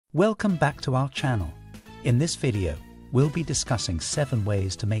Welcome back to our channel. In this video, we'll be discussing 7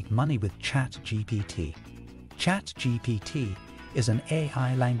 ways to make money with Chat GPT. Chat GPT is an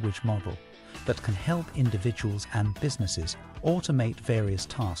AI language model that can help individuals and businesses automate various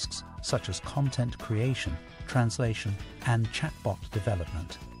tasks such as content creation, translation, and chatbot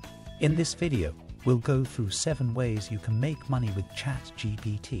development. In this video, we'll go through 7 ways you can make money with Chat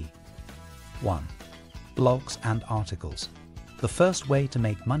GPT. 1. Blogs and articles. The first way to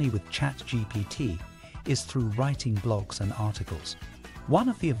make money with Chat GPT is through writing blogs and articles. One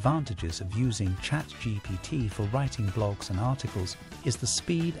of the advantages of using Chat GPT for writing blogs and articles is the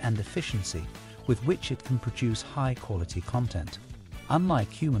speed and efficiency with which it can produce high-quality content.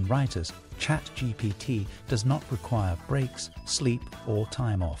 Unlike human writers, Chat GPT does not require breaks, sleep, or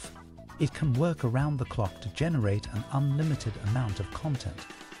time off. It can work around the clock to generate an unlimited amount of content,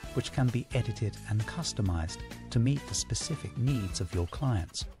 which can be edited and customized to meet the specific needs of your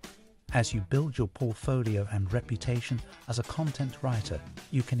clients. As you build your portfolio and reputation as a content writer,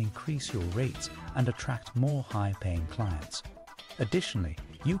 you can increase your rates and attract more high-paying clients. Additionally,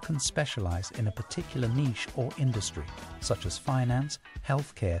 you can specialize in a particular niche or industry, such as finance,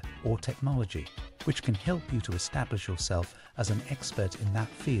 healthcare, or technology, which can help you to establish yourself as an expert in that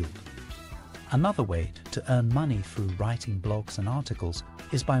field. Another way to earn money through writing blogs and articles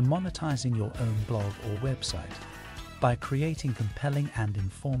is by monetizing your own blog or website. By creating compelling and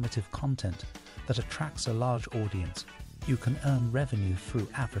informative content that attracts a large audience, you can earn revenue through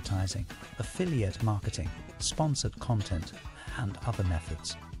advertising, affiliate marketing, sponsored content, and other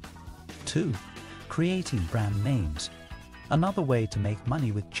methods. 2. Creating brand names. Another way to make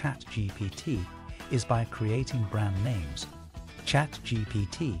money with Chat GPT is by creating brand names. Chat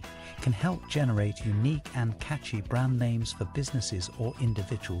GPT can help generate unique and catchy brand names for businesses or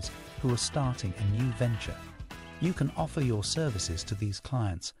individuals who are starting a new venture. You can offer your services to these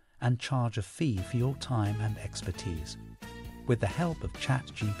clients and charge a fee for your time and expertise. With the help of Chat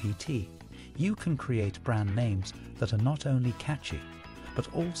GPT, you can create brand names that are not only catchy,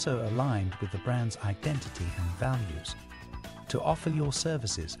 but also aligned with the brand's identity and values. To offer your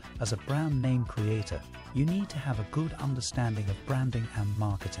services as a brand name creator, you need to have a good understanding of branding and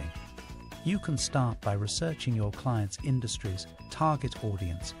marketing. You can start by researching your clients' industries, target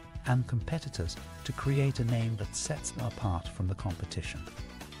audience, and competitors to create a name that sets them apart from the competition.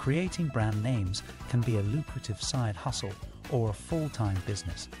 Creating brand names can be a lucrative side hustle or a full-time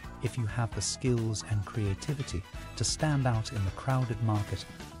business if you have the skills and creativity to stand out in the crowded market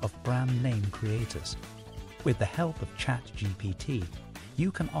of brand name creators. With the help of Chat GPT, you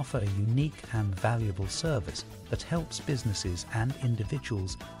can offer a unique and valuable service that helps businesses and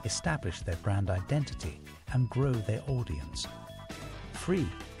individuals establish their brand identity and grow their audience. 3.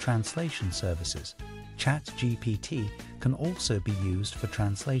 Translation services. Chat GPT can also be used for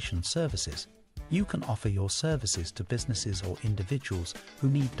translation services. You can offer your services to businesses or individuals who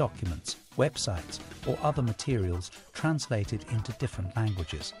need documents, websites, or other materials translated into different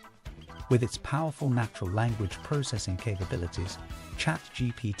languages. With its powerful natural language processing capabilities, Chat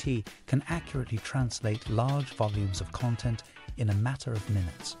GPT can accurately translate large volumes of content in a matter of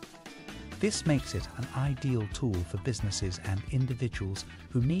minutes. This makes it an ideal tool for businesses and individuals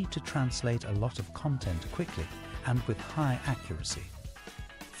who need to translate a lot of content quickly and with high accuracy.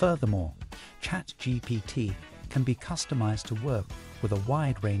 Furthermore, Chat GPT can be customized to work with a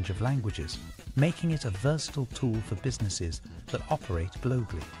wide range of languages, making it a versatile tool for businesses that operate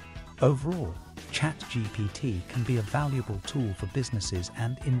globally. Overall, Chat GPT can be a valuable tool for businesses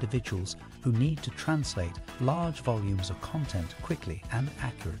and individuals who need to translate large volumes of content quickly and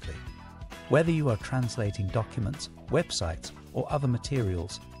accurately. Whether you are translating documents, websites, or other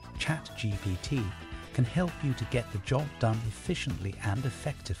materials, Chat GPT can help you to get the job done efficiently and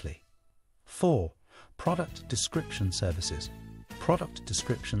effectively. 4. Product description services. Product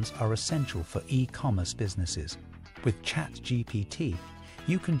descriptions are essential for e-commerce businesses. With Chat GPT,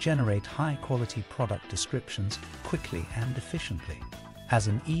 you can generate high-quality product descriptions quickly and efficiently. As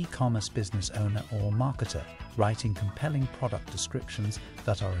an e-commerce business owner or marketer, writing compelling product descriptions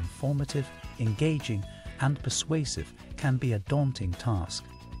that are informative, engaging, and persuasive can be a daunting task.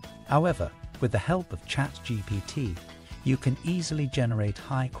 However, with the help of Chat GPT, you can easily generate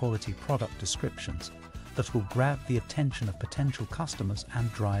high-quality product descriptions that will grab the attention of potential customers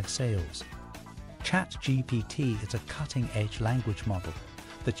and drive sales. Chat GPT is a cutting-edge language model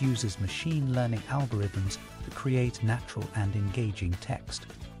that uses machine learning algorithms to create natural and engaging text.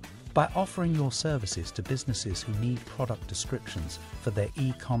 By offering your services to businesses who need product descriptions for their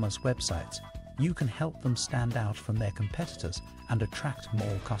e-commerce websites, you can help them stand out from their competitors and attract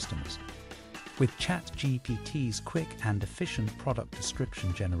more customers. With Chat GPT's quick and efficient product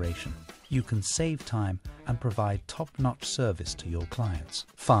description generation, you can save time and provide top-notch service to your clients.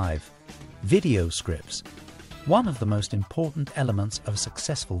 5. Video scripts. One of the most important elements of a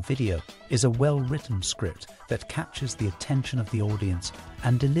successful video is a well-written script that captures the attention of the audience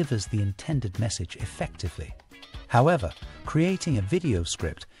and delivers the intended message effectively. However, creating a video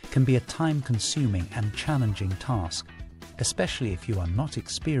script can be a time-consuming and challenging task, especially if you are not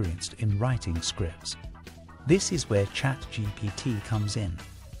experienced in writing scripts. This is where Chat GPT comes in.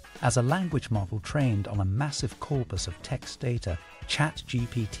 As a language model trained on a massive corpus of text data, Chat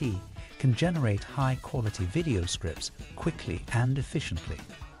GPT can generate high-quality video scripts quickly and efficiently.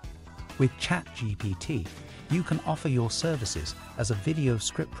 With Chat GPT, you can offer your services as a video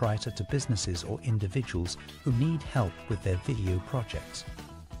scriptwriter to businesses or individuals who need help with their video projects.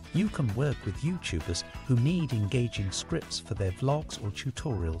 You can work with YouTubers who need engaging scripts for their vlogs or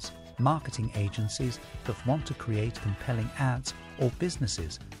tutorials, marketing agencies that want to create compelling ads, or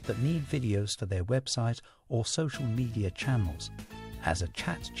businesses that need videos for their website or social media channels. As a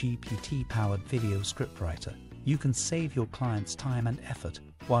Chat GPT-powered video scriptwriter, you can save your clients time and effort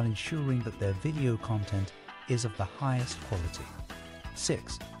while ensuring that their video content is of the highest quality.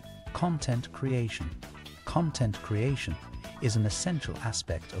 6. Content creation. Content creation is an essential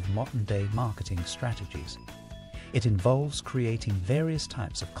aspect of modern-day marketing strategies. It involves creating various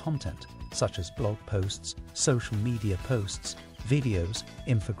types of content, such as blog posts, social media posts, videos,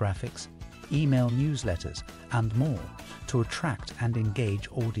 infographics, email newsletters, and more, to attract and engage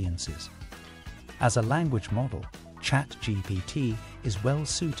audiences. As a language model, Chat GPT is well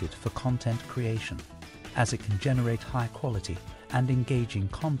suited for content creation, as it can generate high-quality and engaging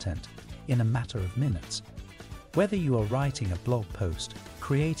content in a matter of minutes. Whether you are writing a blog post,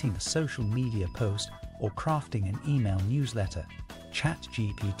 creating a social media post, or crafting an email newsletter, Chat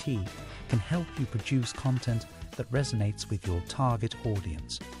GPT can help you produce content that resonates with your target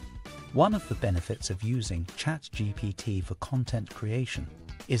audience. One of the benefits of using Chat GPT for content creation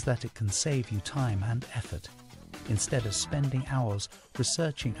is that it can save you time and effort. Instead of spending hours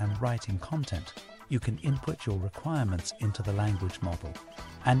researching and writing content, you can input your requirements into the language model,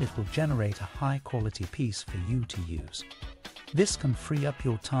 and it will generate a high-quality piece for you to use. This can free up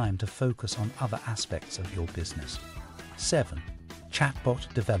your time to focus on other aspects of your business. 7.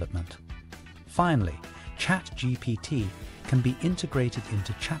 Chatbot development. Finally, Chat GPT can be integrated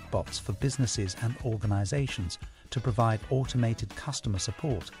into chatbots for businesses and organizations to provide automated customer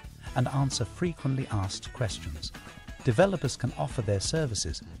support and answer frequently asked questions. Developers can offer their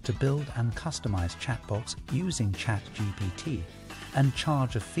services to build and customize chatbots using Chat GPT and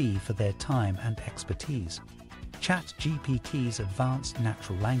charge a fee for their time and expertise. Chat GPT's advanced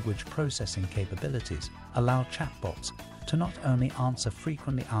natural language processing capabilities allow chatbots to not only answer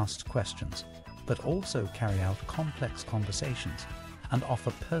frequently asked questions, but also carry out complex conversations and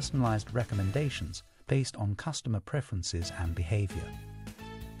offer personalized recommendations based on customer preferences and behavior.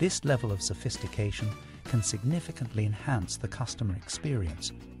 This level of sophistication can significantly enhance the customer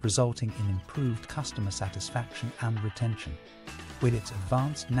experience, resulting in improved customer satisfaction and retention. With its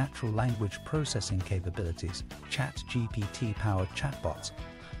advanced natural language processing capabilities, Chat GPT-powered chatbots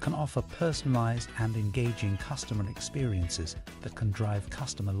can offer personalized and engaging customer experiences that can drive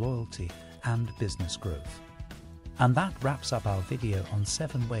customer loyalty and business growth. And that wraps up our video on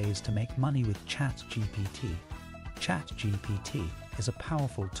 7 ways to make money with Chat GPT. Chat GPT is a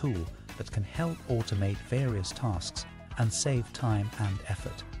powerful tool that can help automate various tasks and save time and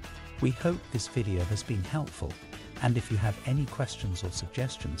effort. We hope this video has been helpful, and if you have any questions or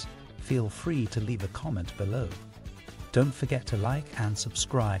suggestions, feel free to leave a comment below. Don't forget to like and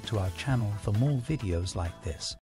subscribe to our channel for more videos like this.